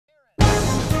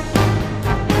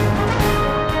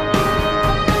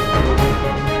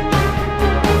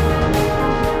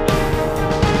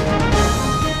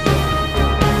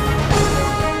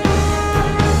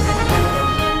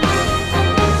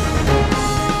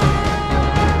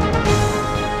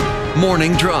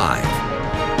Morning Drive.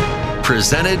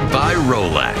 Presented by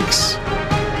Rolex.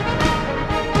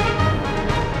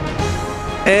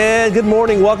 And good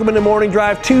morning. Welcome into Morning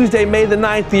Drive, Tuesday, May the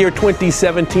 9th, year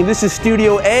 2017. This is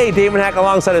Studio A. David Hack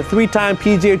alongside a three-time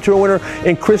PGA Tour winner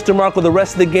and Chris DeMarco, the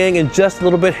rest of the gang, and just a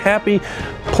little bit. Happy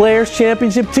Players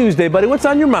Championship Tuesday, buddy. What's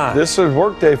on your mind? This is a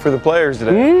work day for the players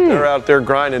today. They're out there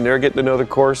grinding. They're getting to know the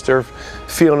course. They're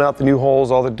feeling out the new holes,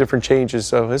 all the different changes.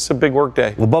 So it's a big work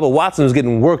day. Well, Bubba Watson was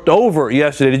getting worked over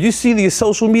yesterday. Did you see the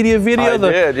social media video? I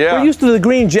did, yeah. We're used to the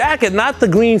green jacket, not the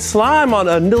green slime on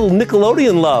a little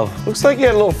Nickelodeon love. Looks like you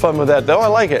had a little fun with that, though. I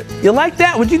like it. You like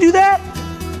that? Would you do that?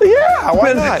 Yeah,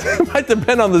 why not? It might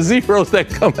depend on the zeros that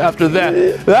come after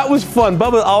that. That was fun.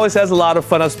 Bubba always has a lot of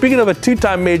fun. Now, speaking of a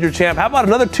two-time major champ, how about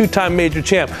another two-time major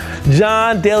champ?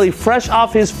 John Daly, fresh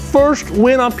off his first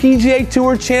win on PGA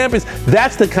Tour Champions.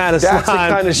 That's the kind of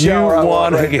slime you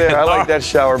want to get. I like that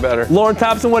shower better. Lauren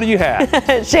Thompson, what do you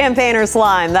have? Champagne or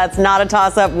slime? That's not a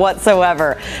toss-up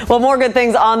whatsoever. Well, more good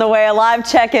things on the way. A live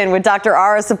check-in with Dr.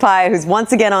 Ara Sapaya, who's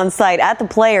once again on site at the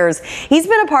Players. He's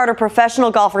been a part of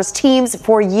professional golfers' teams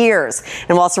for years.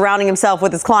 And while surrounding himself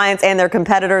with his clients and their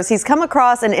competitors, he's come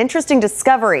across an interesting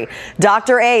discovery.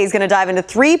 Dr. A is going to dive into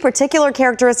three particular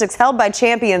characteristics held by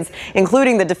champions,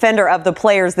 including the defender of the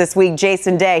Players this week,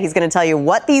 Jason Day. He's going to tell you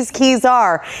what these keys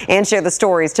are and share the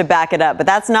stories to back it up. But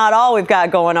that's not all we've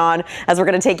got going on, as we're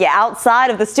going to take you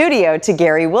outside of the studio to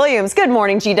Gary Williams. Good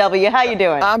morning, GW. How you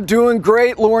doing? I'm doing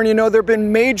great, Lauren. You know, there have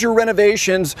been major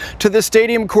renovations to the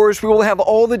stadium course. We will have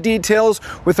all the details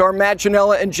with our Matt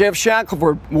Janella and Jeff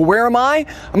Shackelford. Where am I?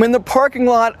 I'm in the parking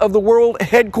lot of the world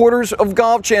headquarters of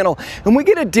Golf Channel, and we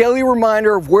get a daily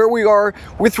reminder of where we are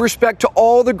with respect to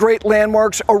all the great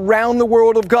landmarks around the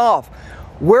world of golf.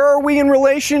 Where are we in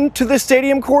relation to the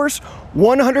stadium course?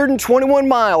 121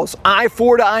 miles,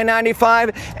 I-4 to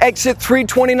I-95, exit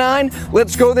 329.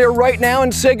 Let's go there right now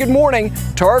and say good morning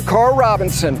to our Carl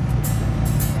Robinson.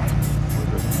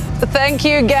 Thank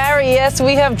you, Gary. Yes,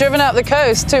 we have driven up the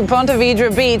coast to Ponte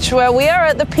Vedra Beach, where we are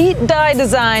at the Pete Dye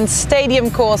designed stadium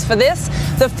course for this,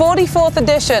 the 44th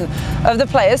edition of the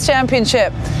Players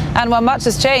Championship. And while much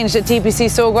has changed at TPC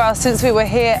Sawgrass since we were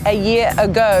here a year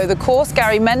ago, the course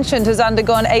Gary mentioned has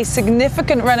undergone a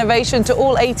significant renovation to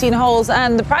all 18 holes,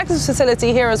 and the practice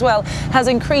facility here as well has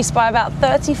increased by about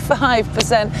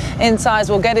 35% in size.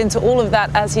 We'll get into all of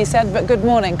that, as he said. But good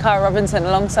morning, Kyle Robinson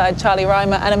alongside Charlie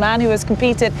Reimer, and a man who has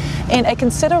competed in a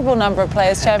considerable number of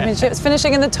Players Championships,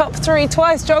 finishing in the top three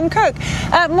twice, John Cook.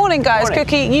 Morning, guys. Morning.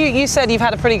 Cookie, you said you've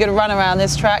had a pretty good run around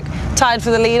this track, tied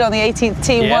for the lead on the 18th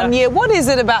tee 1 year. What is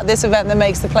it about this event that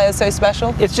makes the Players so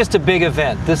special? It's just a big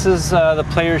event. This is the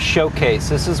Players Showcase.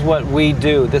 This is what we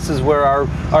do. This is where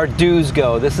our dues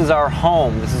go. This is our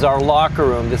home. This is our locker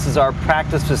room. This is our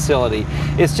practice facility.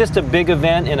 It's just a big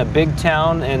event in a big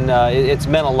town, and it's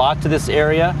meant a lot to this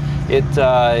area.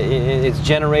 It's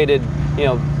generated, you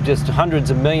know, just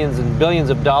hundreds of millions and billions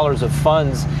of dollars of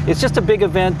funds. It's just a big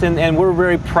event, and we're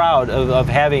very proud of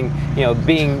having, you know,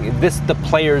 being this, the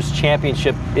Players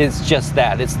Championship is just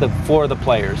that. It's for the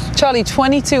players. Charlie,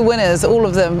 22 winners, all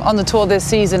of them on the tour this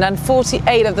season, and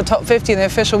 48 of the top 50 in the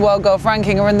official World Golf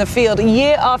Ranking are in the field.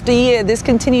 Year after year, this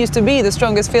continues to be the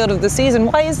strongest field of the season.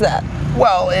 Why is that?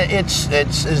 Well, it's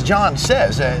as John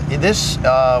says, this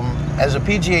as a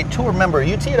PGA Tour member,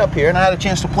 you tee it up here, and I had a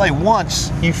chance to play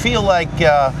once. You feel like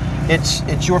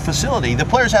it's your facility. The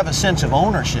players have a sense of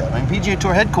ownership. I mean, PGA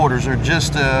Tour headquarters are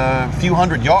just a few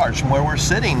hundred yards from where we're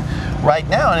sitting right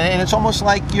now, and it's almost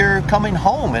like you're coming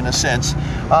home in a sense.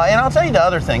 And I'll tell you the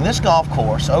other thing, this golf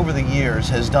course over the years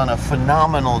has done a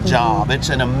phenomenal job. It's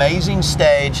an amazing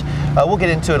stage. We'll get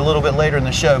into it a little bit later in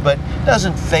the show, but it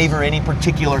doesn't favor any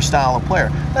particular style of player.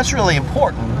 That's really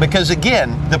important because,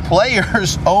 again, the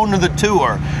players own the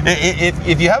tour.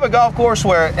 If you have a golf course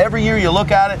where every year you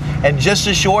look at it and just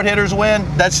the short hitters win,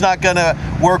 that's not going to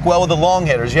work well with the long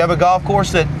hitters. You have a golf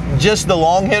course that just the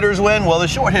long hitters win, well, the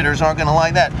short hitters aren't going to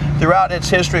like that. Throughout its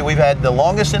history, we've had the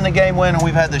longest in the game win, and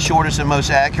we've had the shortest and most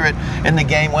accurate in the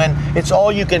game win. It's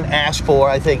all you can ask for,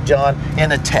 I think, John,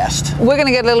 in a test. We're going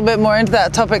to get a little bit more into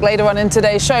that topic later on in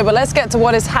today's show, but let's get to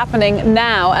what is happening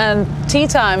now. And tee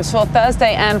times for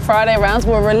Thursday and Friday rounds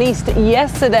were released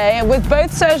yesterday, with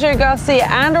both Sergio Garcia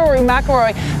and Rory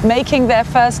McIlroy making their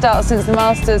first start since the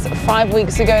Masters 5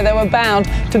 weeks ago. There were bound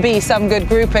to be some good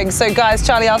groupings. So, guys,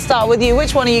 Charlie, I'll start with you.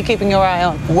 Which one are you keeping your eye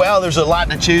on? Well, there's a lot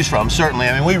to choose from, certainly.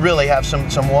 I mean, we really have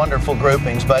some wonderful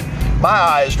groupings, but my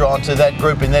eye is drawn to that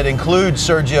grouping that includes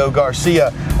Sergio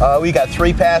Garcia. We got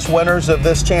 3 past winners of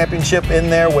this championship in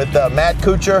there with Matt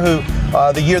Kuchar, who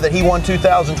The year that he won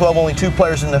 2012, only 2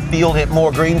 players in the field hit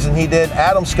more greens than he did.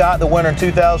 Adam Scott, the winner in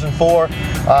 2004,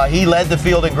 he led the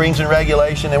field in greens in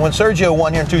regulation. And when Sergio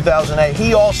won here in 2008,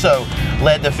 he also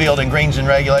led the field in greens in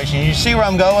regulation. You see where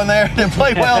I'm going there? To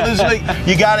play well this week,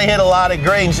 you got to hit a lot of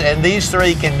greens, and these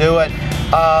 3 can do it.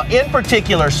 In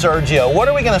particular, Sergio. What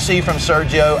are we going to see from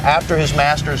Sergio after his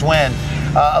Masters win?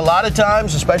 A lot of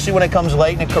times, especially when it comes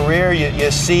late in a career,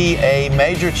 you see a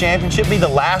major championship be the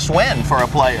last win for a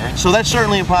player. So that's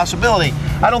certainly a possibility.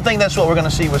 I don't think that's what we're going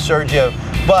to see with Sergio.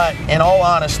 But in all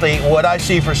honesty, what I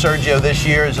see for Sergio this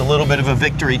year is a little bit of a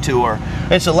victory tour.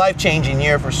 It's a life-changing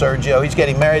year for Sergio. He's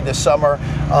getting married this summer.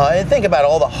 And think about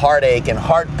all the heartache and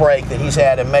heartbreak that he's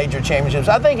had in major championships.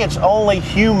 I think it's only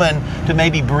human to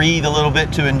maybe breathe a little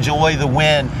bit to enjoy the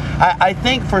win. I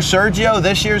think for Sergio,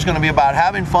 this year is going to be about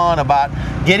having fun, about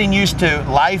getting used to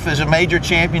life as a major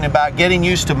champion, about getting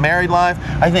used to married life.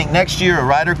 I think next year, a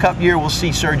Ryder Cup year, we'll see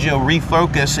Sergio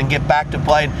refocus and get back to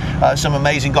playing some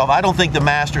amazing golf. I don't think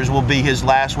the Masters will be his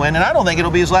last win, and I don't think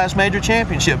it'll be his last major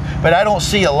championship, but I don't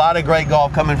see a lot of great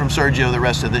golf coming from Sergio the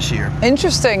rest of this year.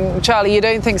 Interesting, Charlie. You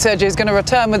don't think Sergio is going to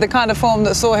return with the kind of form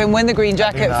that saw him win the green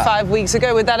jacket 5 weeks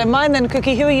ago? With that in mind, then,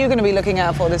 Cookie, who are you going to be looking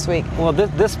out for this week? Well,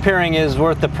 this pairing is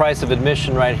worth the price of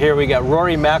admission right here. We got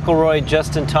Rory McIlroy,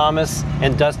 Justin Thomas,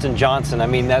 and Dustin Johnson. I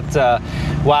mean, that's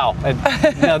wow.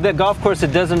 The golf course,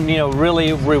 it doesn't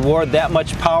really reward that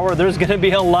much power. There's going to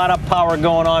be a lot of power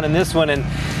going on in this one, and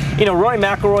Rory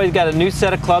McIlroy's got a new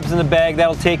set of clubs in the bag.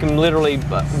 That'll take him literally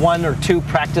 1 or 2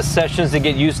 practice sessions to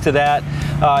get used to that.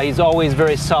 He's always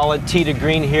very solid tee to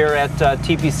green here at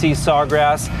TPC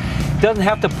Sawgrass. Doesn't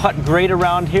have to putt great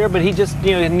around here, but he just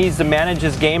needs to manage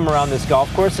his game around this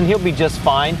golf course, and he'll be just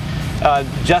fine.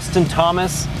 Justin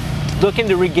Thomas, looking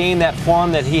to regain that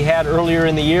form that he had earlier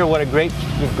in the year. What a great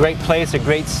place, a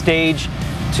great stage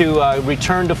to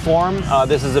return to form.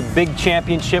 This is a big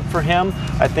championship for him.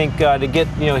 I think to get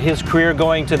his career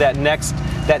going to that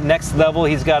next level,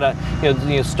 he's got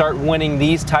to start winning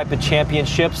these type of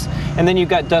championships. And then you've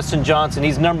got Dustin Johnson.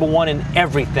 He's #1 in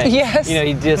everything. Yes.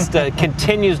 He just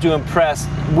continues to impress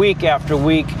week after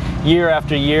week, year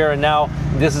after year, and now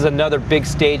this is another big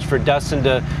stage for Dustin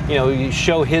to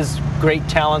show his great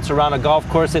talents around a golf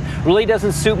course that really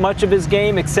doesn't suit much of his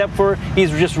game, except for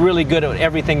he's just really good at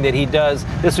everything that he does.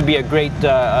 This would be a great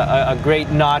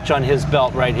notch on his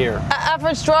belt right here.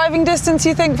 Average driving distance,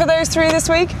 you think, for those 3 this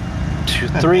week?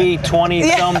 320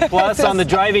 some plus on the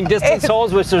driving distance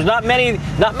holes, which there's not many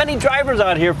drivers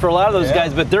out here for a lot of those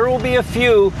guys, but there will be a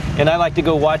few. And I like to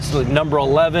go watch number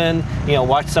 11,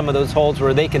 watch some of those holes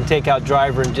where they can take out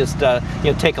driver and just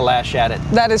take a lash at it.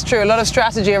 That is true. A lot of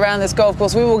strategy around this golf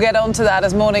course. We will get onto that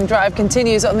as Morning Drive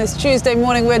continues on this Tuesday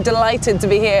morning. We're delighted to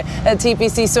be here at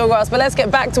TPC Sawgrass, but let's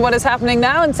get back to what is happening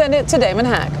now and send it to Damon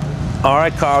Hack. All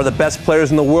right, Carl, the best players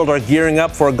in the world are gearing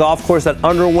up for a golf course that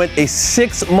underwent a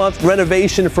 6-month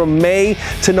renovation from May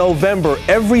to November.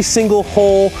 Every single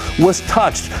hole was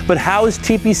touched. But how is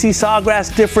TPC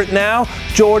Sawgrass different now?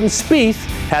 Jordan Spieth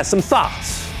has some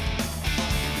thoughts.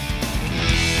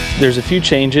 There's a few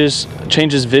changes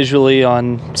visually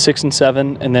on 6 and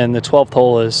 7, and then the 12th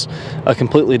hole is a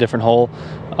completely different hole.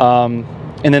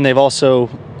 And then they've also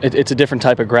it's a different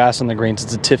type of grass on the greens.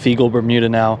 It's a Tiff Eagle Bermuda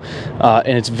now,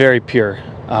 and it's very pure.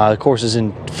 The course is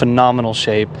in phenomenal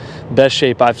shape. Best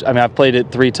shape I've played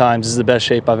it 3 times. This is the best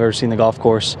shape I've ever seen the golf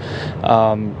course.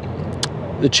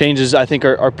 The changes I think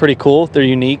are pretty cool. They're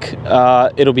unique.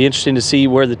 It'll be interesting to see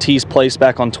where the tee's placed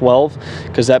back on 12,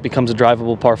 because that becomes a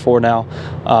drivable par 4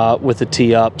 now with the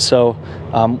tee up. So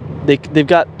they've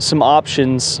got some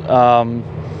options.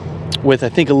 With I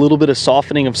think a little bit of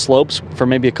softening of slopes for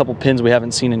maybe a couple pins we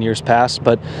haven't seen in years past,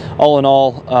 but all in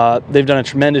all, they've done a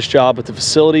tremendous job with the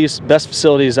facilities, best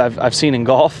facilities I've seen in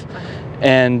golf,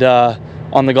 and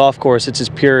on the golf course, it's as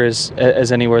pure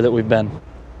as anywhere that we've been.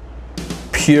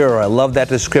 Pure. I love that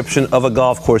description of a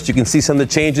golf course. You can see some of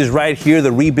the changes right here,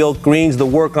 the rebuilt greens, the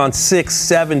work on 6,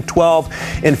 7,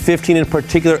 12, and 15 in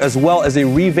particular, as well as a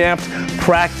revamped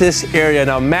practice area.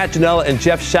 Now, Matt Janella and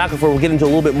Jeff Shackelford will get into a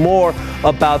little bit more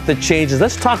about the changes.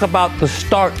 Let's talk about the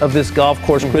start of this golf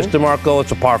course, Chris DeMarco.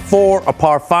 It's a par 4, a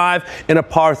par 5, and a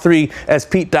par 3, as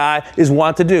Pete Dye is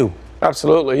wont to do.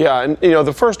 Absolutely, yeah. And,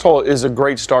 the first hole is a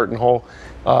great starting hole.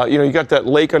 You got that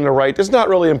lake on the right. It's not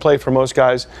really in play for most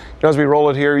guys. As we roll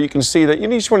it here, you can see that you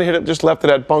just want to hit it just left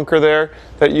of that bunker there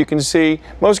that you can see.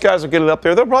 Most guys will get it up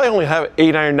there. They'll probably only have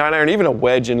 8 iron, 9 iron, even a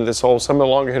wedge into this hole. Some of the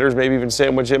longer hitters maybe even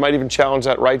sandwich. They might even challenge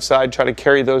that right side, try to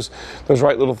carry those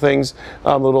right little things,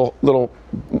 little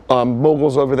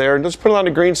moguls over there, and just put it on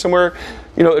the green somewhere.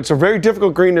 It's a very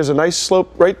difficult green. There's a nice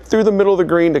slope right through the middle of the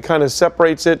green that kind of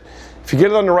separates it. If you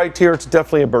get it on the right tier, it's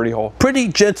definitely a birdie hole. Pretty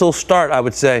gentle start, I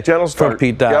would say. Gentle start. From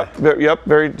Pete Dye. Yep,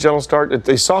 very gentle start.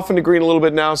 They softened the green a little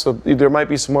bit now, so there might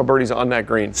be some more birdies on that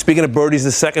green. Speaking of birdies,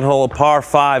 the second hole, a par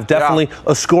 5, definitely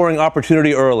a scoring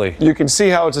opportunity early. You can see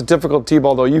how it's a difficult tee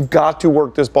ball, though. You've got to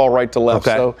work this ball right to left.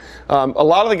 Okay. So a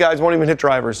lot of the guys won't even hit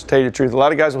drivers, to tell you the truth. A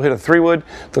lot of guys will hit a 3-wood.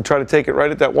 They'll try to take it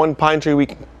right at that one pine tree we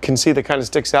can see that kind of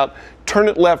sticks out. Turn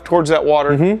it left towards that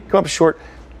water. Come up short.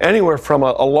 Anywhere from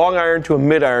a long iron to a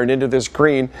mid iron into this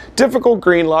green. Difficult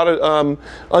green, a lot of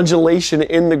undulation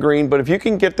in the green, but if you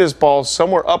can get this ball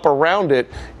somewhere up around it,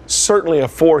 certainly a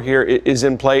 4 here is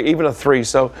in play, even a 3.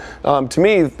 So to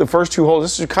me, the first 2 holes,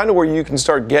 this is kind of where you can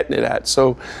start getting it at.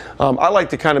 So I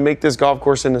like to kind of make this golf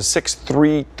course into 6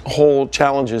 3-hole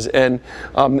challenges, and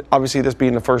obviously this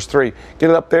being the first 3.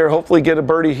 Get it up there, hopefully get a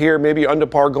birdie here, maybe under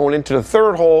par going into the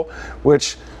 3rd hole,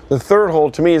 which the 3rd hole,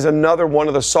 to me, is another one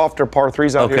of the softer par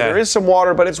 3s out here. There is some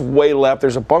water, but it's way left.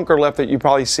 There's a bunker left that you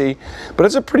probably see. But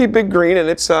it's a pretty big green, and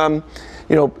it's,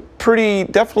 pretty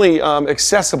definitely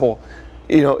accessible.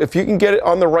 If you can get it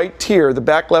on the right tier, the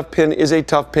back left pin is a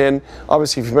tough pin.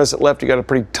 Obviously, if you miss it left, you got a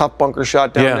pretty tough bunker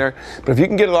shot down there. But if you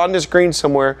can get it on this green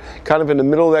somewhere, kind of in the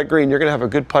middle of that green, you're going to have a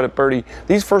good putt at birdie.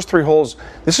 These first 3 holes,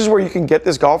 this is where you can get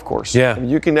this golf course.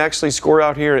 You can actually score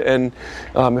out here, and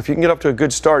if you can get up to a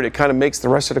good start, it kind of makes the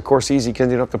rest of the course easy because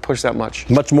you don't have to push that much.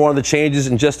 Much more on the changes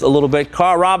in just a little bit.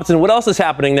 Carl Robinson, what else is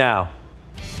happening now?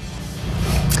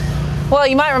 Well,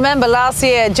 you might remember last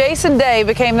year, Jason Day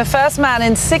became the first man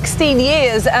in 16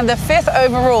 years and the 5th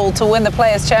overall to win the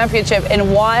Players' Championship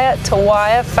in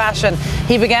wire-to-wire fashion.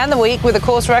 He began the week with a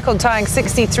course record tying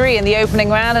 63 in the opening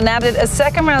round and added a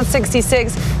second round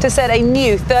 66 to set a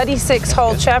new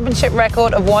 36-hole championship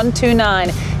record of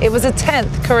 129. It was a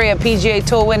 10th career PGA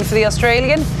Tour win for the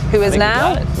Australian, who is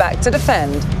now back to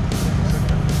defend.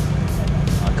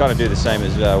 I kind of do the same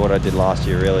as what I did last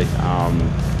year, really.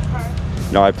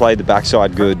 I played the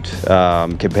backside good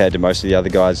compared to most of the other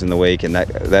guys in the week, and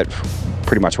that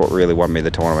pretty much what really won me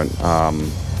the tournament.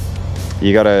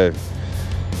 You got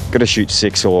to shoot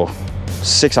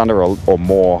 6 under or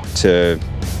more to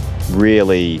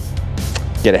really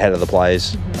get ahead of the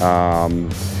players,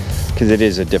 because it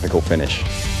is a difficult finish.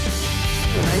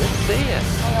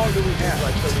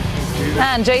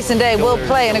 And Jason Day will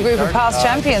play in a group of past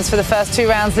champions for the first 2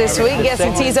 rounds this week. Yes,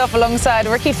 he tees off alongside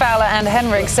Ricky Fowler and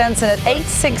Henrik Stenson at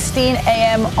 8:16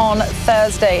 a.m. on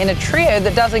Thursday in a trio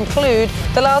that does include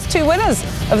the last 2 winners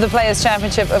of the Players'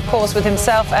 Championship, of course, with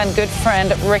himself and good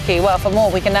friend Ricky. Well, for more,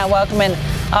 we can now welcome in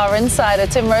our insider,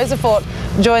 Tim Rosefort,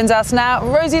 joins us now.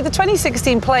 Rosie, the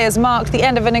 2016 Players marked the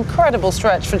end of an incredible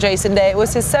stretch for Jason Day. It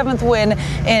was his 7th win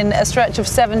in a stretch of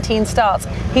 17 starts.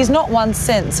 He's not won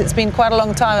since. It's been quite a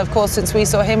long time, of course, since we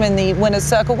saw him in the winner's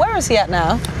circle. Where is he at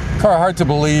now? Carl, hard to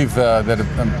believe that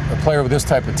a player with this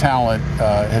type of talent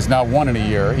has not won in a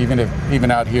year,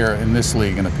 even out here in this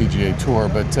league in the PGA Tour.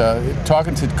 But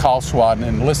talking to Carl Swadden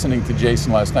and listening to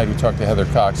Jason last night, who talked to Heather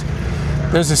Cox,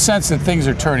 there's a sense that things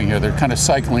are turning here. They're kind of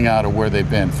cycling out of where they've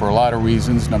been for a lot of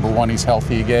reasons. Number one, he's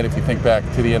healthy again. If you think back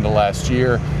to the end of last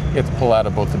year, he had to pull out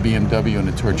of both the BMW and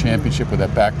the Tour Championship with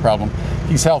that back problem.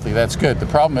 He's healthy. That's good. The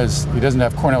problem is he doesn't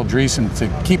have Cornell Dreesen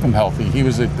to keep him healthy. He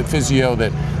was the physio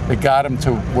that got him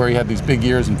to where he had these big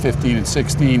years in 15 and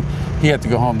 16. He had to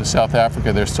go home to South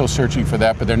Africa. They're still searching for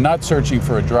that, but they're not searching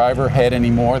for a driver head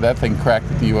anymore. That thing cracked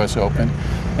at the U.S. Open.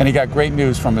 And he got great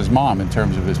news from his mom in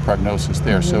terms of his prognosis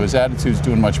there. So his attitude's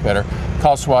doing much better.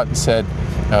 Carl Swadden said,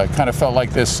 kind of felt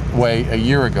like this way a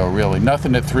year ago, really.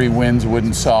 Nothing that 3 wins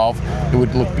wouldn't solve. It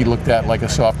would be looked at like a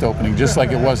soft opening, just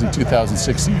like it was in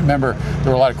 2016. Remember,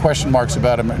 there were a lot of question marks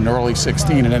about him in early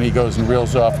 16, and then he goes and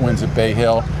reels off, wins at Bay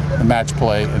Hill, the match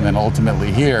play, and then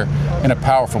ultimately here in a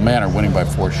powerful manner, winning by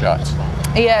 4 shots.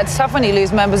 Yeah, it's tough when you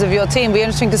lose members of your team. It'll be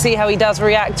interesting to see how he does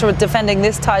react to defending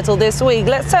this title this week.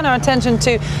 Let's turn our attention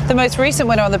to the most recent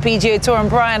winner on the PGA Tour, and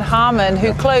Brian Harman,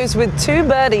 who closed with 2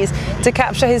 birdies to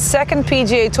capture his 2nd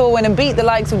PGA Tour win and beat the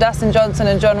likes of Dustin Johnson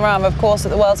and John Rahm, of course,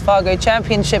 at the Wells Fargo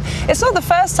Championship. It's not the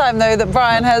first time, though, that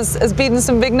Brian has beaten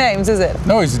some big names, is it?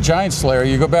 No, he's a giant slayer.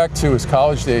 You go back to his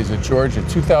college days at Georgia,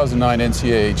 2009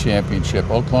 NCAA Championship,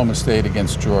 Oklahoma State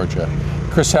against Georgia.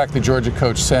 Chris Hack, the Georgia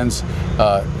coach, sends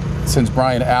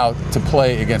Brian out to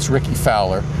play against Ricky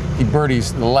Fowler. He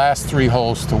birdies the last 3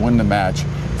 holes to win the match.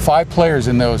 5 players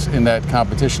in that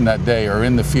competition that day are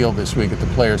in the field this week at the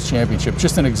Players' Championship.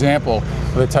 Just an example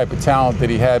of the type of talent that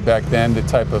he had back then, the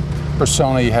type of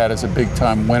persona he had as a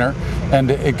big-time winner.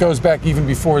 And it goes back even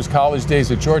before his college days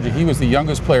at Georgia. He was the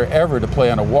youngest player ever to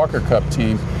play on a Walker Cup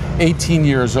team 18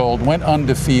 years old, went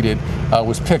undefeated,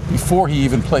 was picked before he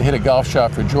even hit a golf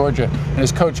shot for Georgia. And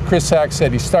his coach, Chris Hack,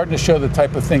 said he's starting to show the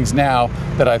type of things now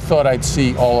that I thought I'd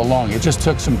see all along. It just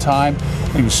took some time.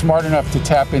 He was smart enough to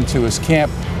tap into his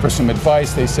camp for some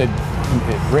advice. They said,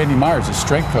 Randy Myers, his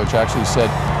strength coach, actually said,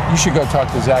 you should go talk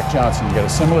to Zach Johnson. You got a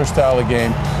similar style of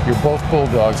game. You're both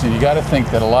Bulldogs, and you got to think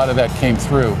that a lot of that came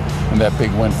through in that big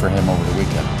win for him over the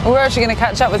weekend. We're actually going to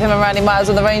catch up with him and Randy Myers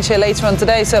on the range here later on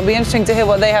today, so it'll be interesting to hear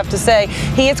what they have to say.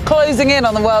 He is closing in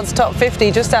on the world's top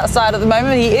 50, just outside at the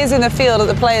moment. He is in the field at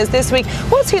the Players this week.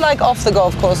 What's he like off the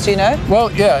golf course, do you know?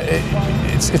 Well, yeah,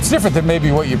 it's different than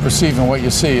maybe what you perceive and what you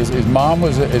see. His mom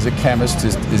is a chemist.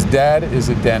 His dad is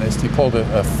a dentist. He pulled a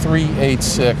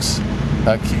 3.86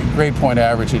 grade point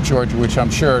average at Georgia, which I'm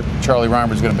sure Charlie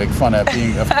Reimer is going to make fun at,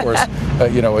 being, of course,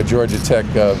 a Georgia Tech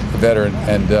veteran.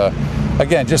 And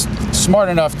again, just smart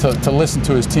enough to listen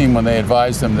to his team when they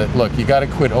advised him that, look, you got to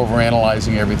quit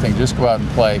overanalyzing everything. Just go out and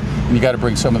play, and you got to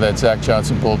bring some of that Zach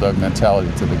Johnson Bulldog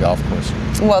mentality to the golf course.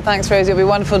 Well, thanks, Rosie. It'll be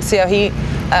wonderful to see how he,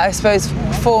 I suppose,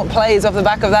 plays off the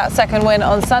back of that second win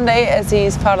on Sunday, as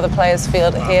he's part of the Players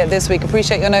field here this week.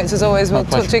 Appreciate your notes as always. We'll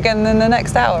talk to you again in the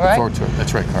next hour, right? Look forward to it.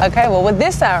 That's right, Carl. Okay, well, with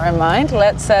this hour in mind,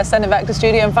 let's send it back to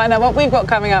studio and find out what we've got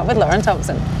coming up with Lauren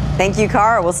Thompson. Thank you,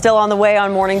 Cara. Well, still on the way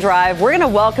on Morning Drive, we're going to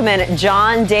welcome in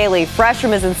John Daly, fresh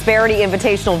from his Insperity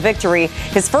Invitational victory,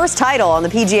 his first title on the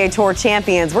PGA Tour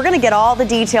Champions. We're going to get all the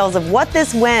details of what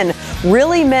this win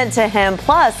really meant to him,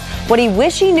 plus what he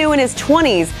wished he knew in his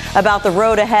 20s about the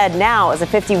road ahead now as a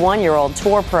 51-year-old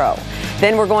tour pro.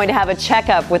 Then we're going to have a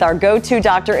checkup with our go-to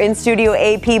doctor in studio,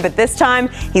 AP, but this time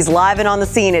he's live and on the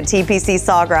scene at TPC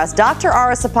Sawgrass. Dr.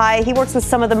 Ara Sapai, he works with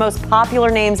some of the most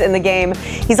popular names in the game.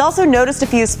 He's also noticed a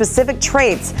few specific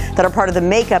traits that are part of the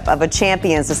makeup of a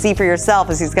champion. So see for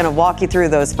yourself as he's going to walk you through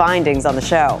those findings on the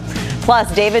show.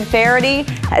 Plus, David Faraday,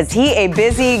 is he a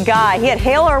busy guy? He had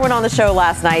Hale Irwin on the show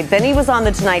last night. Then he was on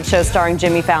The Tonight Show starring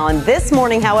Jimmy Fallon. This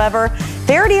morning, however,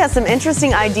 Faraday has some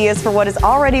interesting ideas for what is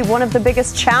already one of the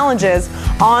biggest challenges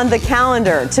on the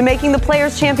calendar, to making the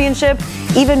Players Championship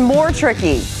even more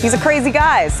tricky. He's a crazy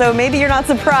guy, so maybe you're not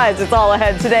surprised. It's all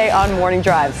ahead today on Morning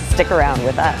Drive. Stick around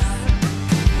with us.